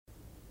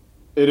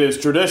It is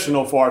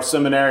traditional for our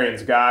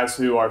seminarians, guys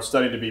who are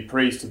studying to be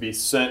priests, to be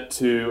sent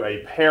to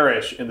a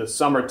parish in the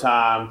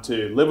summertime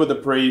to live with the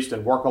priest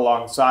and work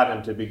alongside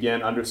him to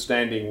begin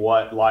understanding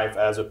what life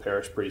as a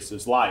parish priest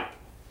is like.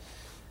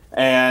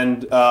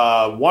 And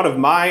one of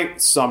my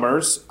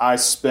summers I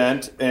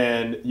spent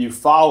in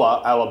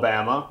Eufaula,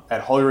 Alabama,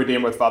 at Holy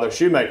Redeemer with Father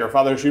Shoemaker.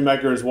 Father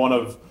Shoemaker is one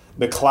of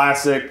the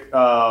classic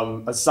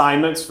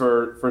assignments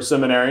for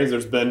seminaries.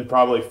 There's been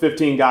probably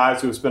 15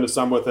 guys who have spent a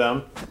summer with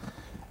him.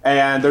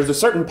 And there's a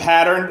certain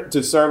pattern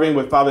to serving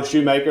with Father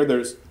Shoemaker.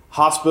 There's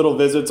hospital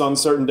visits on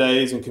certain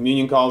days and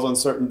communion calls on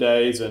certain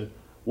days. And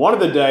one of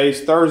the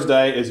days,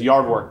 Thursday, is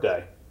yard work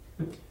day.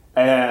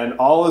 And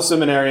all the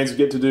seminarians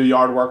get to do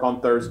yard work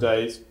on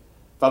Thursdays.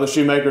 Father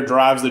Shoemaker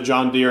drives the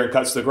John Deere and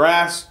cuts the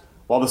grass,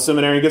 while the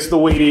seminarian gets the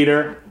weed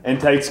eater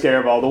and takes care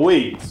of all the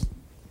weeds.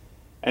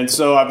 And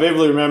so I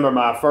vividly remember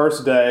my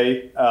first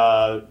day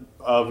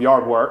of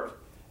yard work,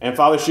 and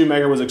Father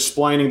Shoemaker was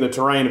explaining the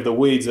terrain of the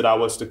weeds that I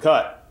was to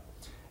cut.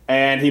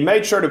 And he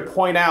made sure to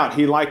point out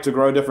he liked to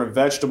grow different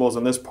vegetables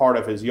in this part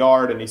of his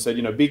yard. And he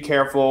said, be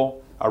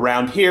careful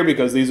around here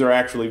because these are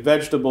actually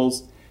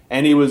vegetables.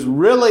 And he was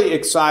really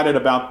excited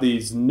about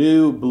these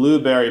new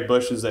blueberry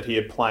bushes that he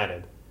had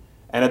planted.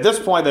 And at this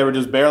point, they were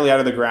just barely out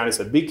of the ground. He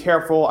said, be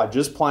careful. I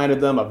just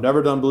planted them. I've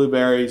never done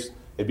blueberries.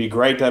 It'd be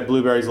great to have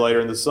blueberries later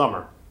in the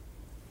summer.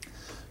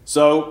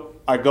 So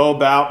I go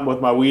about with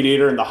my weed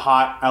eater in the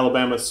hot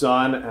Alabama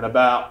sun. And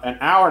about an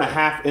hour and a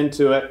half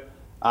into it,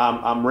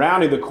 I'm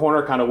rounding the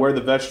corner kind of where the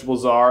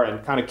vegetables are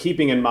and kind of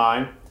keeping in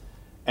mind.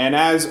 And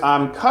as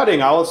I'm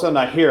cutting, all of a sudden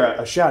I hear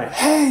a shouting,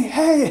 hey,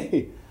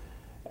 hey.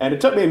 And it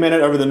took me a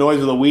minute over the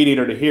noise of the weed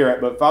eater to hear it,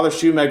 but Father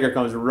Shoemaker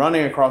comes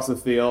running across the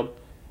field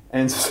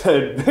and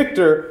said,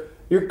 Victor,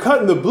 you're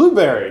cutting the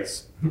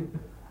blueberries. And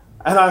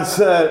I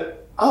said,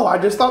 oh, I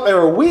just thought they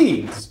were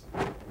weeds.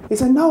 He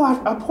said, no,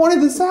 I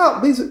pointed this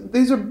out.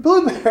 These are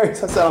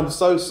blueberries. I said, I'm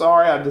so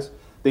sorry.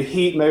 The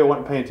heat, maybe I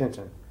wasn't paying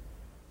attention.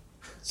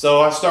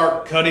 So I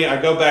start cutting,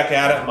 I go back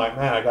at it, I'm like,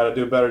 man, I got to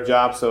do a better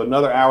job. So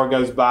another hour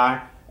goes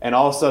by, and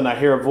all of a sudden I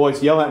hear a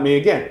voice yell at me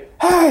again,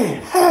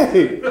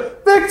 hey,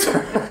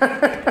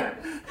 Victor!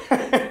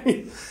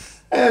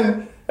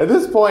 And at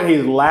this point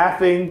he's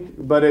laughing,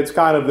 but it's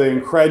kind of the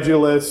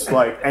incredulous,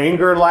 like,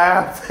 anger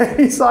laugh.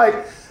 He's like,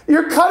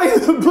 you're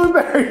cutting the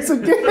blueberries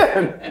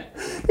again.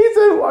 He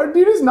said, do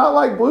you just not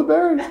like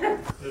blueberries?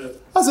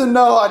 I said,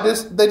 no,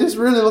 they just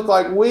really look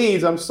like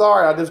weeds. I'm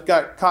sorry, I just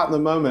got caught in the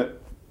moment.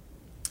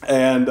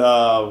 And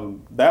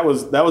that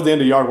was the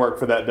end of yard work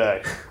for that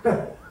day.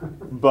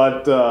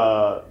 But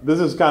this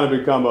has kind of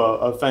become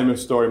a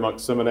famous story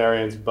amongst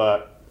seminarians.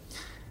 But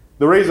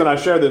the reason I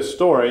share this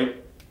story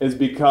is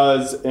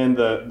because in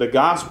the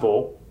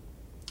gospel,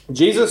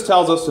 Jesus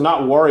tells us to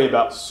not worry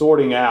about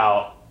sorting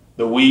out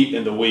the wheat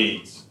and the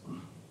weeds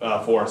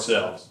for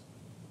ourselves.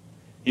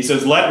 He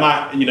says,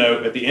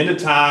 at the end of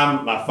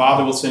time, my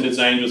Father will send his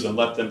angels and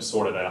let them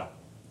sort it out.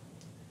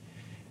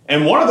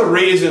 And one of the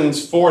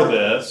reasons for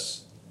this,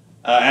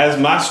 as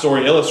my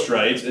story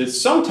illustrates,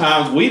 is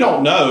sometimes we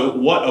don't know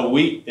what a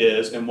wheat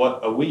is and what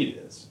a weed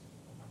is.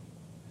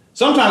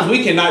 Sometimes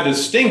we cannot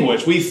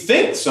distinguish. We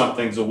think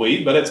something's a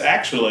weed, but it's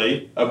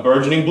actually a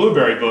burgeoning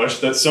blueberry bush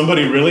that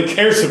somebody really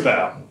cares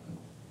about.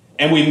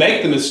 And we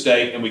make the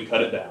mistake and we cut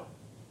it down.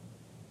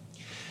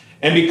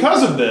 And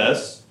because of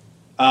this,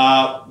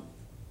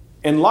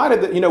 in light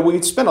of that,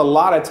 we spend a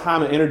lot of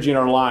time and energy in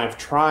our life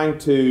trying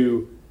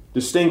to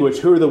distinguish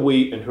who are the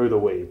wheat and who are the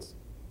weeds.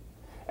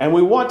 And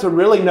we want to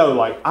really know,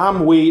 like,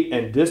 I'm wheat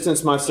and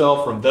distance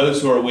myself from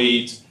those who are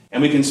weeds.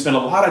 And we can spend a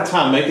lot of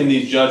time making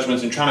these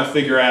judgments and trying to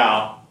figure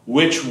out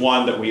which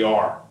one that we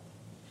are.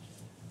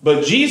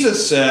 But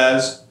Jesus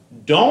says,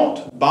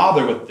 don't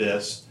bother with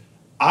this.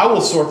 I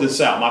will sort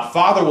this out. My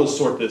Father will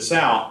sort this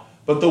out.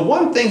 But the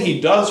one thing he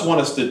does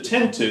want us to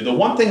tend to, the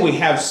one thing we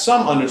have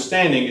some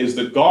understanding, is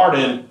the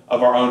garden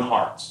of our own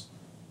hearts.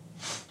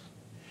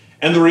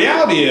 And the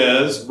reality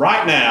is,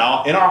 right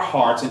now, in our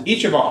hearts, in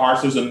each of our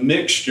hearts, there's a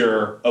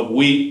mixture of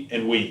wheat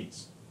and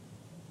weeds.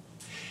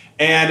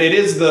 And it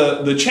is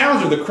the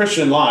challenge of the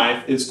Christian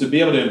life is to be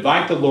able to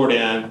invite the Lord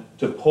in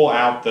to pull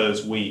out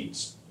those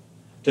weeds.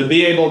 To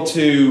be able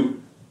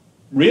to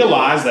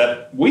realize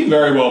that we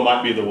very well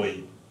might be the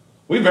weed.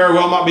 We very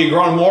well might be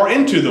growing more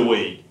into the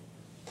weed.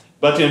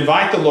 But to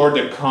invite the Lord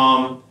to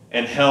come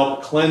and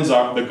help cleanse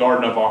the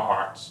garden of our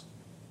hearts.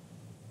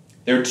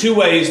 There are two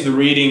ways the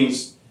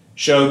readings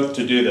show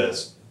to do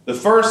this. The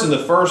first, in the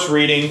first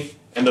reading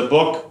in the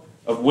book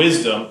of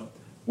wisdom,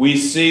 we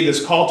see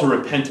this call to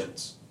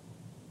repentance.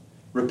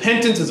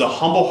 Repentance is a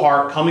humble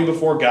heart coming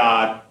before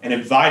God and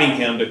inviting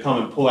him to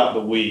come and pull out the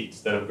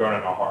weeds that have grown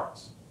in our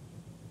hearts.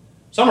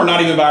 Some are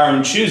not even by our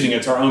own choosing.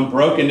 It's our own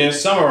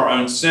brokenness. Some are our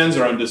own sins,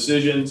 our own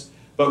decisions.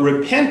 But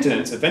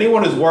repentance, if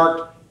anyone has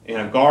worked in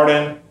a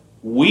garden,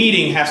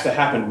 weeding has to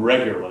happen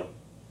regularly.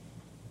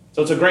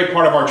 So it's a great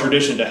part of our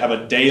tradition to have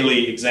a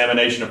daily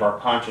examination of our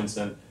conscience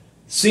and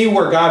see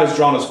where God has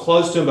drawn us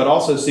close to him, but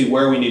also see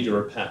where we need to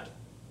repent.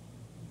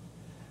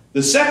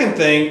 The second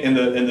thing in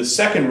the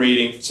second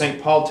reading,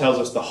 St. Paul tells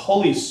us the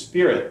Holy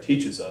Spirit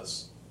teaches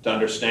us to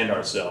understand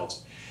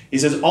ourselves. He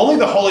says only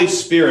the Holy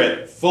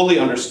Spirit fully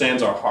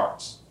understands our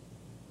hearts.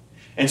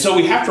 And so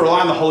we have to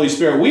rely on the Holy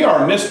Spirit. We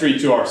are a mystery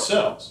to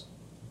ourselves.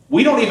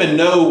 We don't even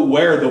know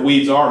where the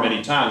weeds are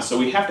many times. So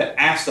we have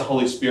to ask the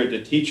Holy Spirit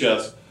to teach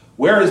us,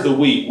 where is the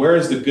wheat? Where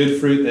is the good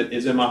fruit that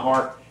is in my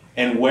heart?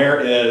 And where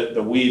are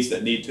the weeds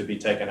that need to be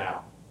taken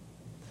out?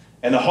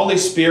 And the Holy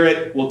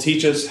Spirit will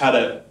teach us how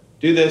to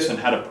do this and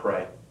how to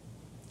pray.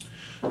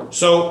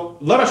 So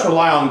let us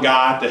rely on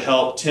God to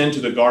help tend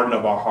to the garden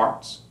of our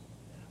hearts.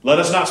 Let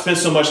us not spend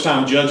so much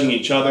time judging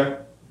each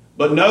other,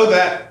 but know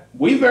that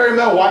we very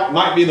well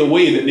might be the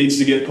weed that needs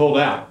to get pulled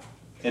out,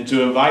 and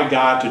to invite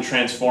God to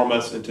transform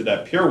us into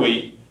that pure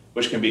wheat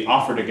which can be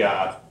offered to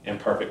God in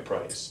perfect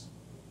praise.